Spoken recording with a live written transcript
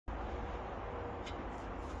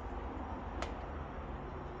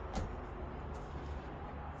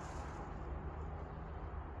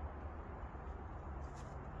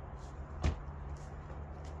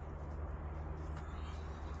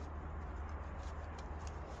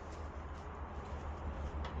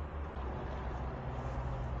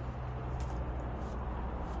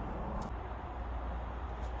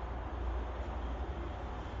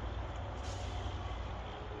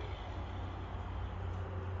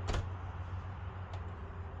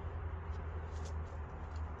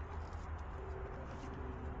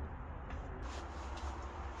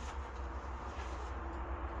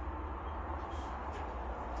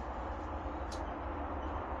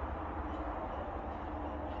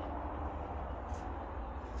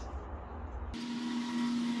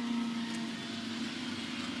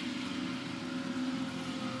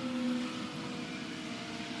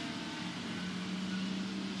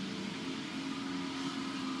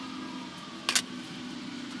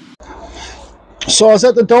So I was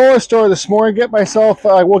at the dollar store this morning,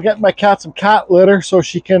 we'll get my cat some cat litter so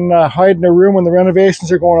she can hide in her room when the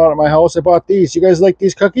renovations are going on at my house. I bought these. You guys like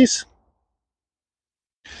these cookies?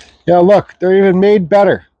 Yeah, look, they're even made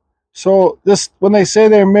better. So when they say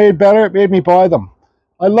they're made better, it made me buy them.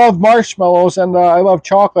 I love marshmallows and I love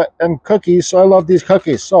chocolate and cookies, so I love these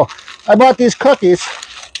cookies. So I bought these cookies.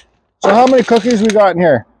 So how many cookies we got in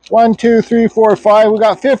here? 1, 2, 3, 4, 5. We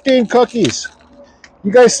got 15 cookies.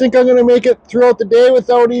 You guys think I'm going to make it throughout the day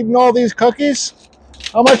without eating all these cookies?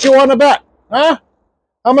 How much you want to bet? Huh?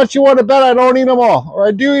 How much you want to bet I don't eat them all? Or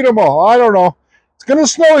I do eat them all? I don't know. It's going to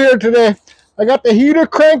snow here today. I got the heater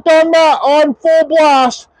cranked on full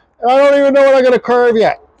blast, and I don't even know what I'm going to carve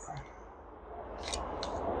yet.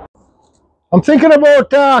 I'm thinking about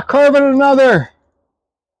carving another.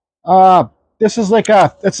 This is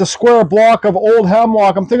it's a square block of old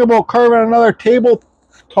hemlock. I'm thinking about carving another table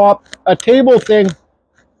thing.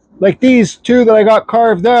 Like these two that I got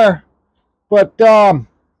carved there. But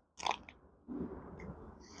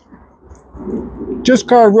just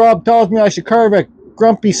carved Rob tells me I should carve a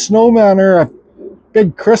grumpy snowman or a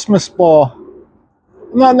big Christmas ball.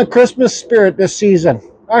 I'm not in the Christmas spirit this season.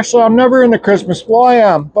 Actually, I'm never in the Christmas. Well, I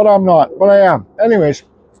am, but I'm not. But I am. Anyways.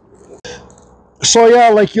 So yeah,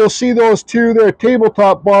 like you'll see those two, they're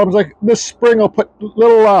tabletop bottoms. Like this spring I'll put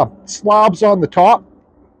little slabs on the tops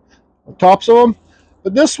of them.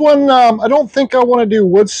 But this one, I don't think I want to do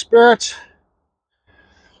wood spirits.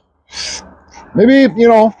 Maybe,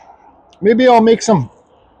 maybe I'll make some,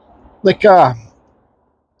 maybe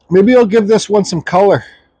I'll give this one some color.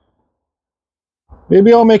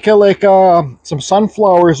 Maybe I'll make it like some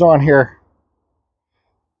sunflowers on here.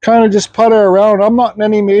 Kind of just putter around. I'm not in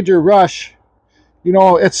any major rush.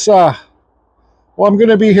 It's, well, I'm going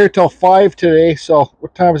to be here till 5 today. So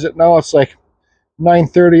what time is it now? It's like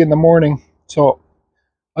 9:30 in the morning. So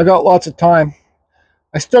I got lots of time.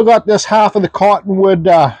 I still got this half of the cottonwood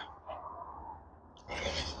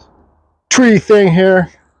tree thing here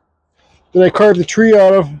that I carved the tree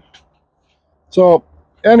out of. So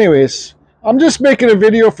anyways, I'm just making a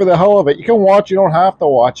video for the hell of it. You can watch, you don't have to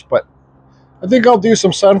watch, but I think I'll do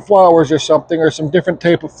some sunflowers or something, or some different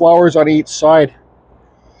type of flowers on each side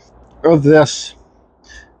of this.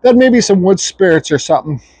 Then maybe some wood spirits or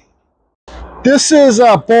something. This is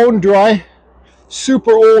bone dry,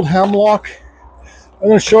 super old hemlock. I'm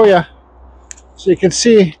going to show you so you can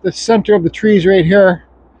see the center of the trees right here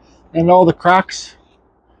and all the cracks.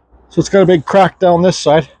 So it's got a big crack down this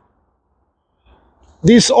side.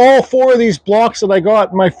 All 4 of these blocks that I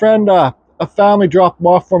got, my friend, a family dropped them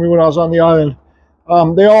off for me when I was on the island.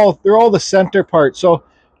 They're all the center part. So,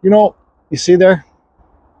 you see there?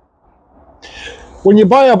 When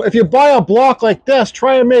if you buy a block like this,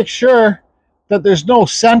 try and make sure that there's no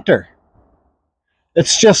center.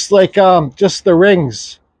 It's just like just the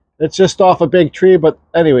rings. It's just off a big tree, but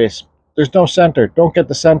anyways, there's no center. Don't get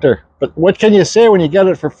the center. But what can you say when you get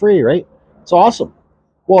it for free, right? It's awesome.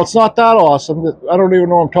 Well, it's not that awesome. I don't even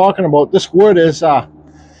know what I'm talking about. This wood is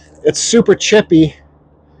it's super chippy.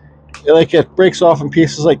 It breaks off in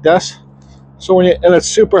pieces like this. So and it's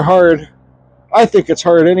super hard. I think it's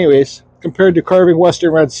hard anyways, compared to carving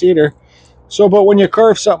Western red cedar. So, but when you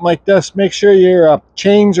carve something like this, make sure your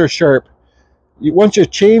chains are sharp. Once your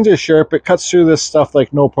chains are sharp, it cuts through this stuff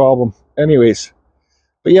like no problem. Anyways,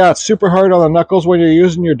 but yeah, it's super hard on the knuckles when you're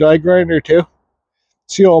using your die grinder too.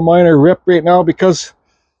 See, all mine are ripped right now because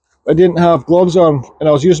I didn't have gloves on and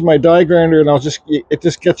I was using my die grinder, and it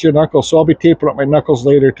just gets your knuckles. So I'll be taping up my knuckles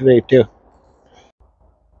later today too.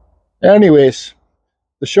 Anyways,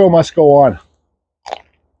 the show must go on.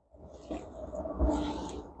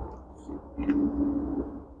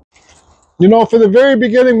 For the very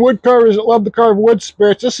beginning wood carvers that love to carve wood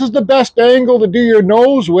spirits, this is the best angle to do your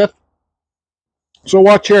nose with. So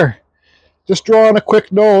watch here. Just draw on a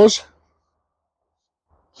quick nose.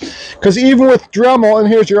 Because even with Dremel, and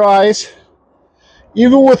here's your eyes,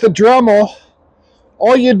 even with a Dremel,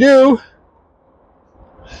 all you do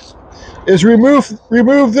is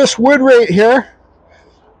remove this wood right here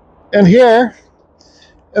and here,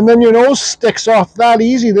 and then your nose sticks off that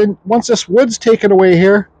easy. Then once this wood's taken away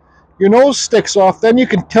here, your nose sticks off, then you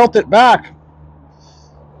can tilt it back.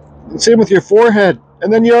 And same with your forehead.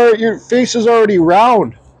 And then your face is already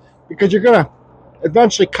round, because you're going to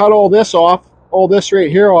eventually cut all this off, all this right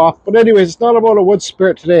here off. But anyways, it's not about a wood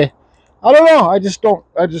spirit today. I don't know. I just don't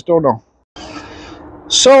know.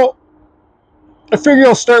 So I figure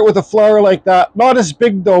I'll start with a flower like that. Not as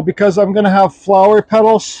big though, because I'm going to have flower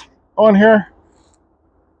petals on here.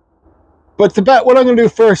 But what I'm going to do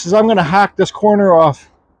first is I'm going to hack this corner off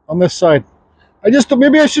on this side.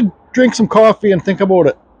 Maybe I should drink some coffee and think about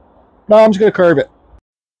it. Now I'm just going to carve it.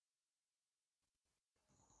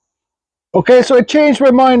 Okay, so I changed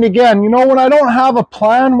my mind again. You know, when I don't have a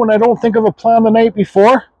plan, when I don't think of a plan the night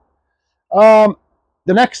before, the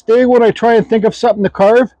next day when I try and think of something to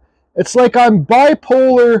carve, it's like I'm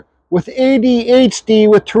bipolar with ADHD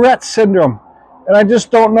with Tourette's syndrome, and I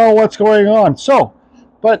just don't know what's going on. So,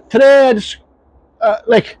 but today I just,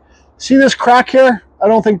 like, see this crack here? I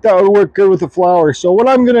don't think that would work good with the flower. So what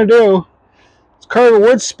I'm going to do is carve a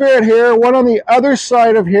wood spirit here, one on the other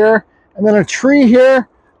side of here, and then a tree here,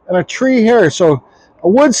 and a tree here. So a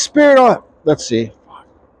wood spirit on, let's see,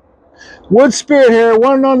 wood spirit here,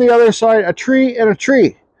 one on the other side, a tree and a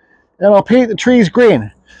tree. And I'll paint the trees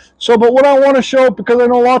green. So, but what I want to show, because I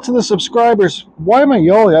know lots of the subscribers, why am I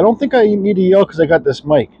yelling? I don't think I need to yell because I got this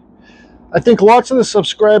mic. I think lots of the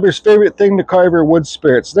subscribers' favorite thing to carve are wood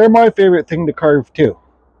spirits. They're my favorite thing to carve too.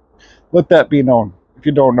 Let that be known if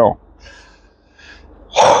you don't know.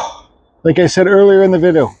 Like I said earlier in the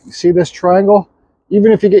video, you see this triangle?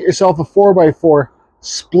 Even if you get yourself a 4x4,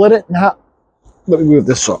 split it in half. Let me move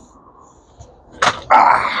this up.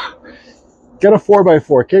 Get a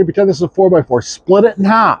 4x4, okay? Pretend this is a 4x4. Split it in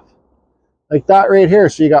half. Like that right here.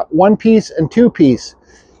 So you got 1 piece and 2 piece.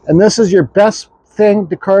 And this is your best thing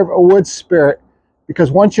to carve a wood spirit,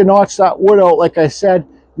 because once you notch that wood out, like I said,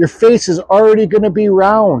 your face is already going to be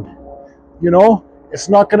round. You know? It's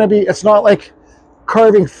not going to be, it's not like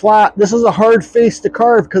carving flat. This is a hard face to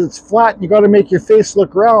carve because it's flat and you got to make your face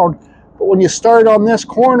look round. But when you start on this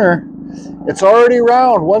corner, it's already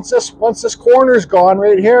round. Once this corner's gone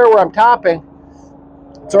right here where I'm tapping,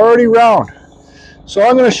 it's already round. So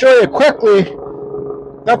I'm going to show you quickly.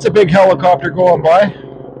 That's a big helicopter going by.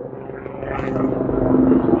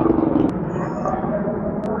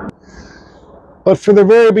 But for the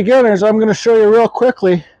very beginners, I'm going to show you real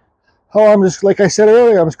quickly how I'm just, like I said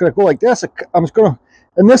earlier, I'm just going to go like this. I'm just going to,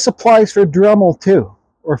 and this applies for Dremel too,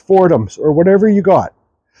 or Fordhams, or whatever you got.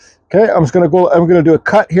 Okay, I'm just going to go, I'm going to do a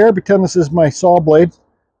cut here. Pretend this is my saw blade.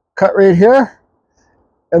 Cut right here.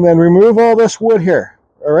 And then remove all this wood here.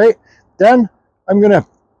 All right. Then I'm going to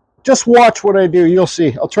just watch what I do. You'll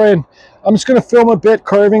see. I'll try and, I'm just going to film a bit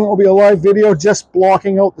carving. It'll be a live video just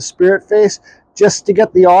blocking out the spirit face, just to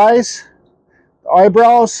get the eyes, the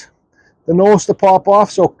eyebrows, the nose to pop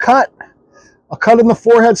off. So cut. I'll cut in the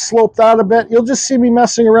forehead, slope that a bit. You'll just see me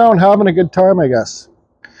messing around, having a good time, I guess.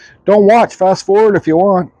 Don't watch. Fast forward if you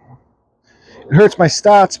want. It hurts my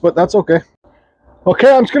stats, but that's okay. Okay,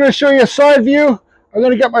 I'm just going to show you a side view. I'm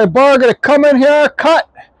going to get my bar, going to come in here, cut,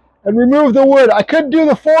 and remove the wood. I could do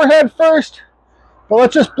the forehead first, but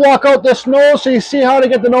let's just block out this nose so you see how to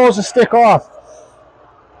get the nose to stick off.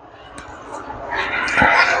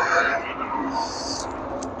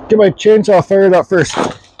 Get my chainsaw fired up first.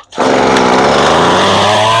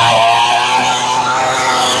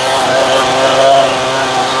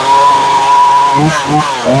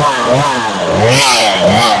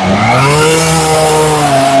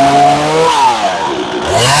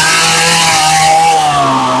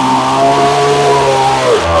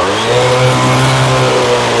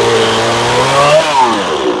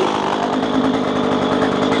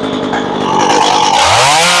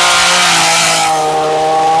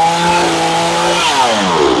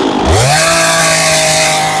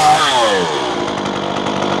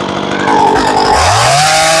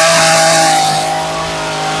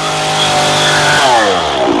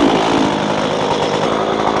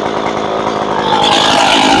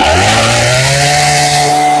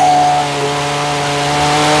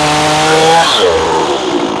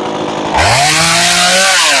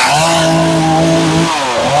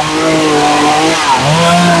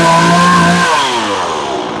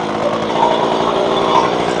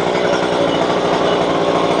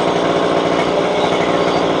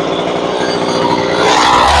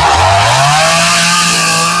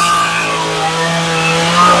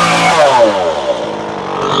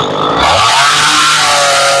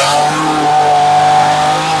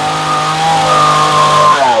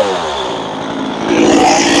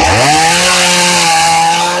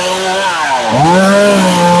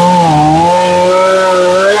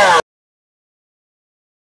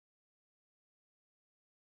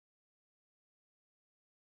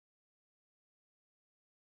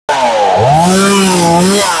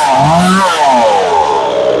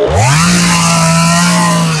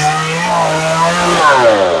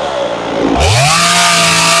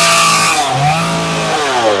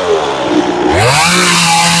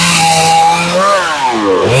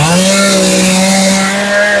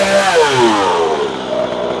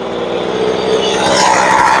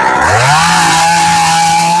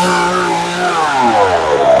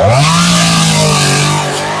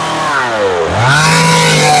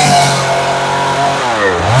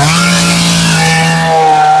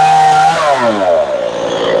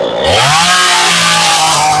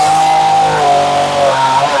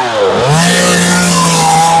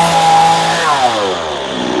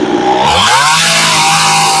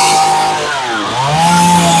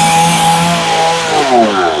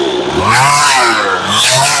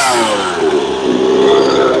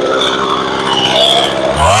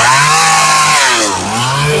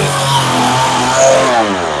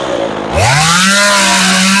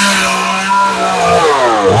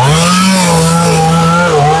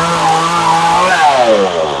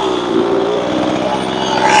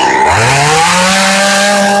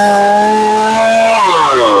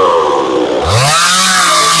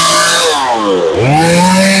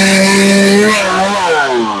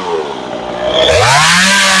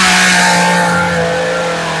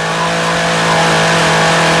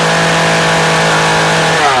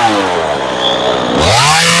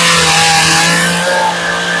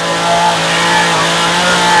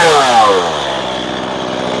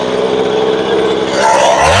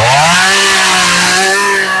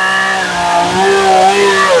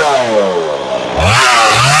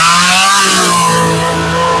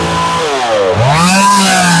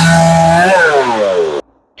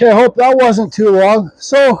 Okay, I hope that wasn't too long.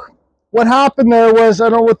 So what happened there was, I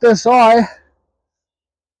don't know, with this eye,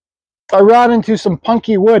 I ran into some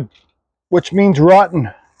punky wood, which means rotten,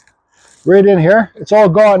 right in here. It's all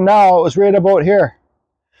gone now. It was right about here.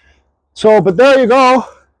 So, but there you go.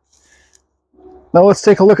 Now let's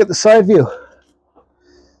take a look at the side view.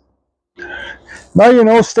 Now your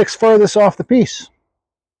nose sticks furthest off the piece.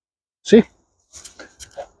 See?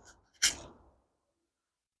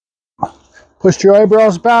 Pushed your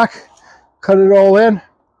eyebrows back, cut it all in.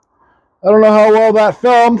 I don't know how well that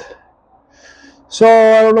filmed, so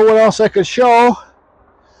I don't know what else I could show.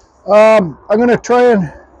 I'm going to try and,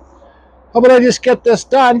 how about I just get this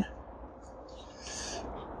done?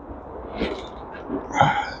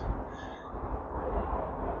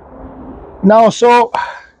 Now, so,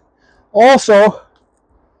 also,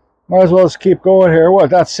 might as well just keep going here.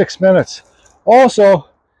 What, that's 6 minutes. Also,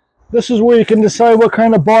 this is where you can decide what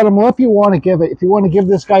kind of bottom lip you want to give it. If you want to give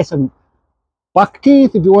this guy some buck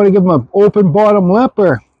teeth, if you want to give him an open bottom lip,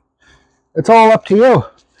 or it's all up to you.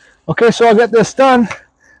 Okay, so I'll get this done,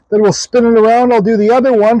 then we'll spin it around, I'll do the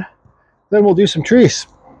other one, then we'll do some trees.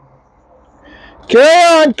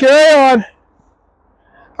 Carry on, carry on.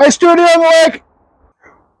 Hi, studio on the lake.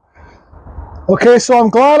 Okay, so I'm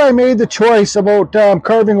glad I made the choice about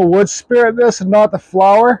carving a wood spirit this and not the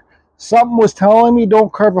flower. Something was telling me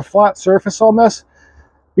don't carve a flat surface on this,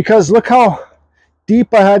 because look how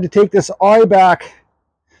deep I had to take this eye back,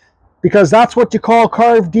 because that's what you call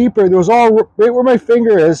carve deeper. There was all right where my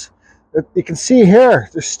finger is. You can see here,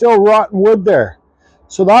 there's still rotten wood there.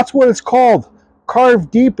 So that's what it's called, carve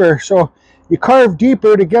deeper. So you carve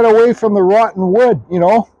deeper to get away from the rotten wood, you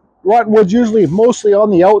know. Rotten wood's usually mostly on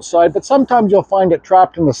the outside, but sometimes you'll find it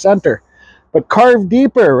trapped in the center. But carve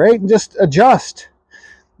deeper, right? And just adjust.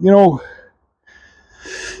 You know,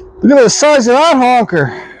 look at the size of that honker.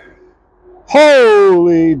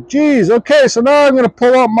 Holy jeez. Okay, so now I'm going to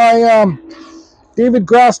pull out my David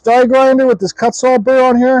Grass die grinder with this Kutzall burr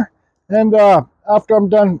on here. And after I'm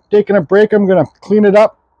done taking a break, I'm going to clean it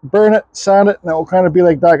up, burn it, sand it, and it will kind of be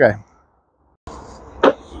like that guy.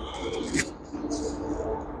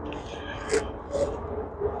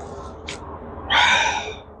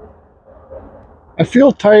 I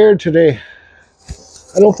feel tired today.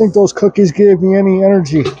 I don't think those cookies gave me any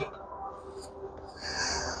energy.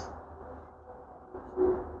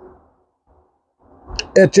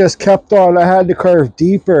 It just kept on. I had to carve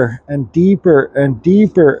deeper and deeper and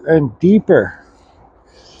deeper and deeper.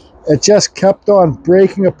 It just kept on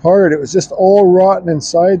breaking apart. It was just all rotten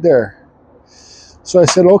inside there. So I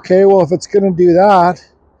said, okay, well, if it's going to do that,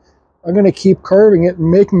 I'm going to keep carving it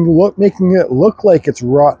and making it look like it's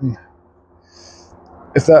rotten,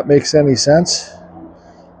 if that makes any sense.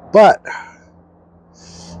 But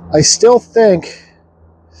I still think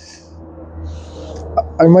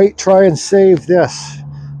I might try and save this,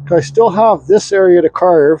 because I still have this area to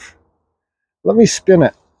carve. Let me spin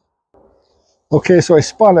it. Okay, so I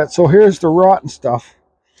spun it. So here's the rotten stuff.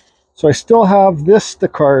 So I still have this to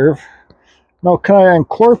carve. Now can I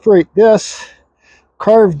incorporate this,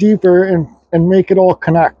 carve deeper, and make it all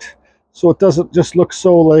connect, so it doesn't just look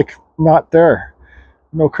so like not there.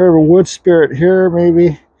 You know, carve a wood spirit here,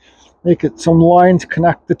 maybe make it some lines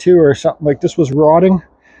connect the two, or something like this was rotting,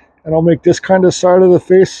 and I'll make this kind of side of the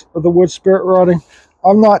face of the wood spirit rotting.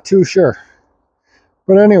 I'm not too sure,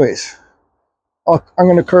 but anyways, I'm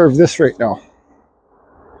going to carve this right now.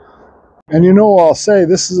 And you know, I'll say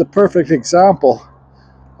this is a perfect example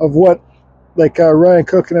of what, like Ryan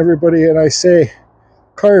Cook and everybody and I say,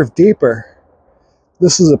 carve deeper.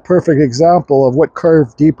 This is a perfect example of what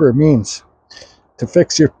carve deeper means. To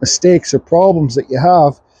fix your mistakes or problems that you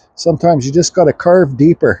have, sometimes you just got to carve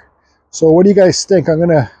deeper. So what do you guys think? I'm going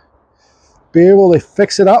to be able to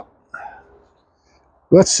fix it up?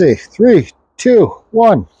 Let's see. 3, 2,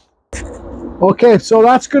 1. Okay, so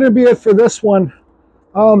that's going to be it for this one.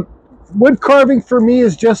 Wood carving for me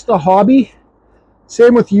is just a hobby.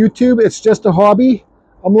 Same with YouTube. It's just a hobby.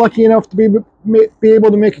 I'm lucky enough to be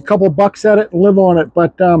able to make a couple bucks at it and live on it.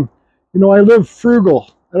 But, you know, I live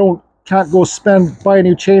frugal. Can't go buy a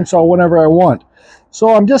new chainsaw whenever I want.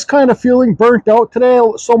 So I'm just kind of feeling burnt out today.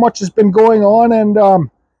 So much has been going on, and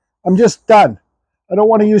I'm just done. I don't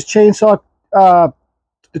want to use the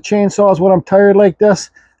chainsaws when I'm tired like this.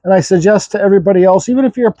 And I suggest to everybody else, even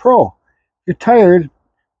if you're a pro, you're tired,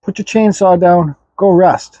 put your chainsaw down, go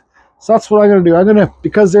rest. So that's what I'm going to do.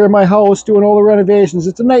 Because they're in my house doing all the renovations,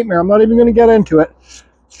 it's a nightmare. I'm not even going to get into it.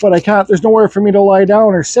 But I can't, there's nowhere for me to lie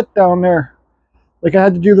down or sit down there. Like I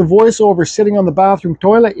had to do the voiceover sitting on the bathroom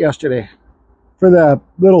toilet yesterday for the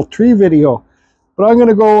little tree video. But I'm going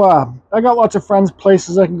to go, I got lots of friends,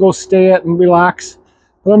 places I can go stay at and relax.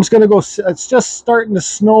 But I'm just going to go, it's just starting to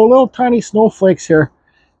snow, little tiny snowflakes here.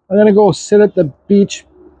 I'm going to go sit at the beach,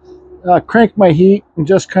 crank my heat, and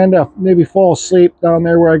just kind of maybe fall asleep down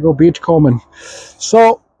there where I go beach combing.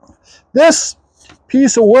 So this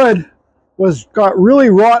piece of wood got really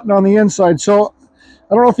rotten on the inside. So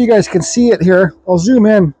I don't know if you guys can see it here. I'll zoom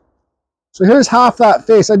in. So here's half that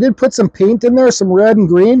face. I did put some paint in there, some red and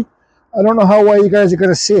green. I don't know how well you guys are going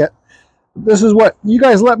to see it. This is what, you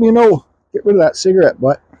guys let me know. Get rid of that cigarette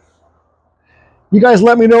butt. You guys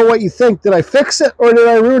let me know what you think. Did I fix it or did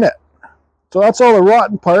I ruin it? So that's all the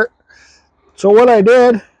rotten part. So what I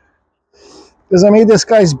did is I made this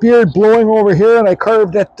guy's beard blowing over here, and I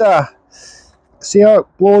carved it. See how it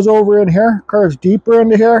blows over in here? Carves deeper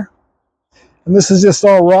into here. And this is just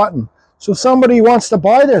all rotten. So if somebody wants to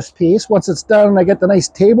buy this piece, once it's done and I get the nice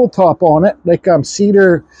tabletop on it, like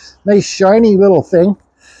cedar, nice shiny little thing.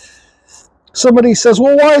 Somebody says,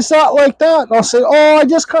 well, why is that like that? And I'll say, oh, I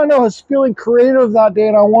just kind of was feeling creative that day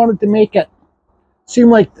and I wanted to make it seem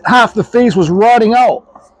like half the face was rotting out.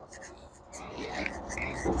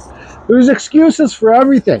 There's excuses for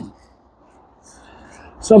everything.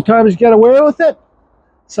 Sometimes you get away with it.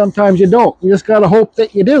 Sometimes you don't. You just got to hope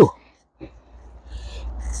that you do.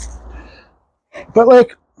 But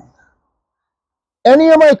like any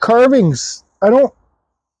of my carvings, I don't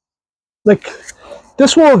like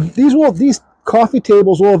these coffee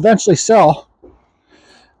tables will eventually sell,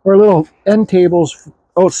 or little end tables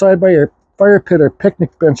outside by your fire pit or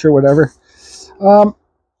picnic bench or whatever.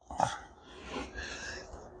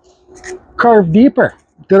 Carve deeper.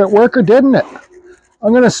 Did it work or didn't it?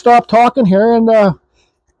 I'm going to stop talking here and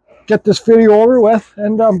get this video over with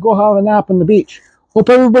and go have a nap on the beach. Hope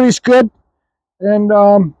everybody's good, and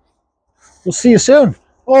we'll see you soon.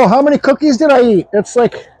 Oh, how many cookies did I eat? It's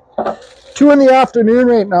like 2 in the afternoon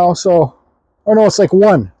right now, so, oh no, it's like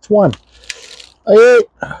 1. It's 1. I ate,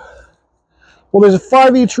 well, there's a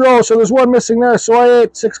 5 each row, so there's 1 missing there, so I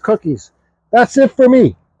ate 6 cookies. That's it for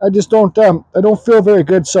me. I just don't, I don't feel very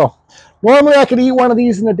good, so normally I could eat 1 of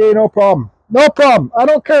these in a day, no problem. No problem. I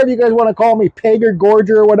don't care if you guys want to call me pig or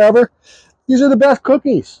gorger or whatever. These are the best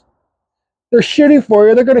cookies. They're shitty for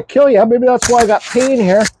you. They're going to kill you. Maybe that's why I got pain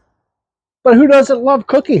here. But who doesn't love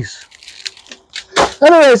cookies?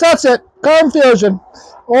 Anyways, that's it. Confusion.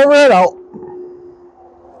 Over and out.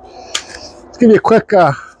 Let's give you a quick,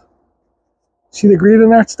 see the green in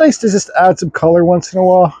there? It's nice to just add some color once in a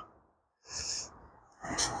while.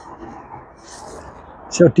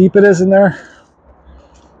 See how deep it is in there?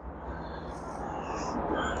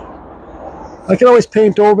 I can always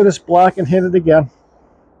paint over this black and hit it again.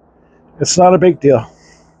 It's not a big deal.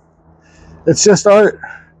 It's just art.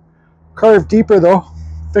 Carve deeper though.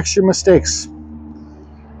 Fix your mistakes.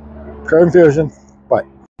 Confusion. Bye.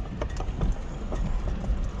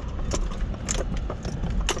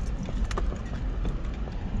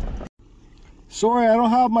 Sorry, I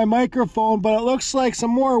don't have my microphone, but it looks like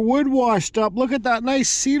some more wood washed up. Look at that nice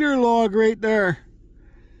cedar log right there.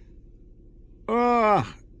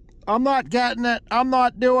 I'm not getting it. I'm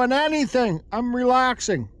not doing anything. I'm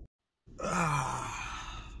relaxing.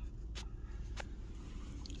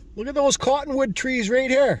 Look at those cottonwood trees right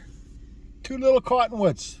here. 2 little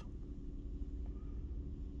cottonwoods.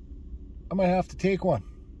 I might have to take 1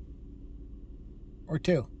 or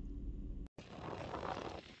 2.